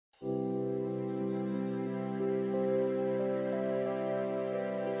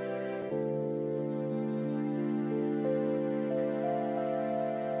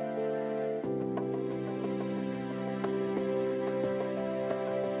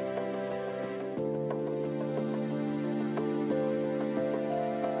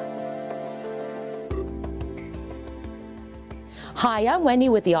Hi, I'm Wendy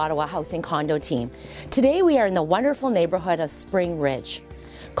with the Ottawa Housing Condo team. Today we are in the wonderful neighborhood of Spring Ridge,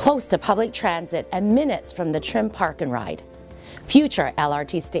 close to public transit and minutes from the Trim Park and Ride, future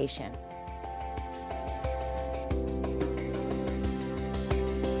LRT station.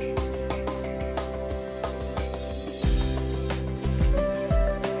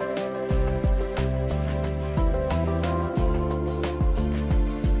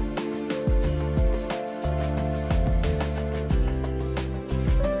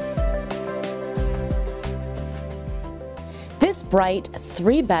 This bright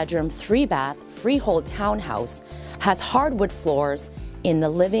 3-bedroom, 3-bath freehold townhouse has hardwood floors in the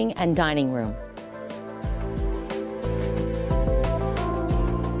living and dining room.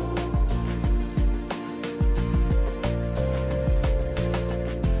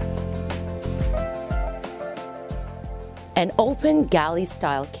 An open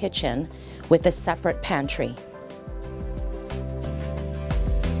galley-style kitchen with a separate pantry.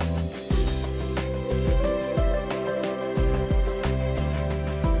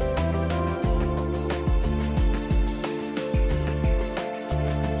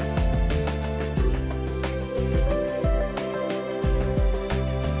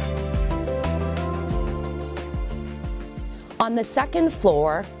 On the second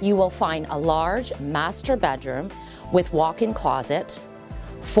floor, you will find a large master bedroom with walk-in closet,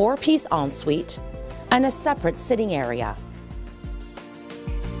 4-piece ensuite, and a separate sitting area.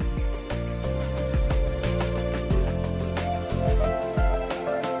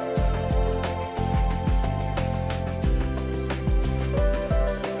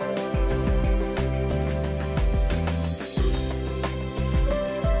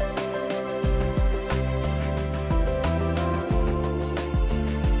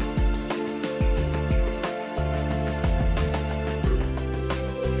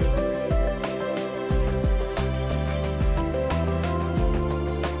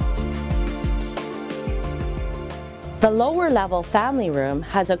 The lower level family room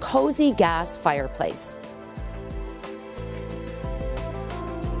has a cozy gas fireplace.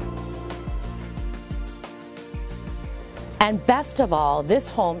 And best of all, this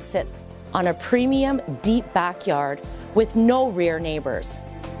home sits on a premium deep backyard with no rear neighbors.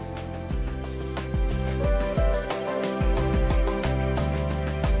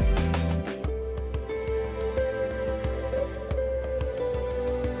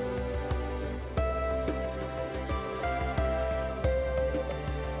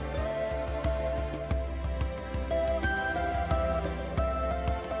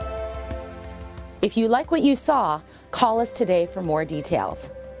 If you like what you saw, call us today for more details.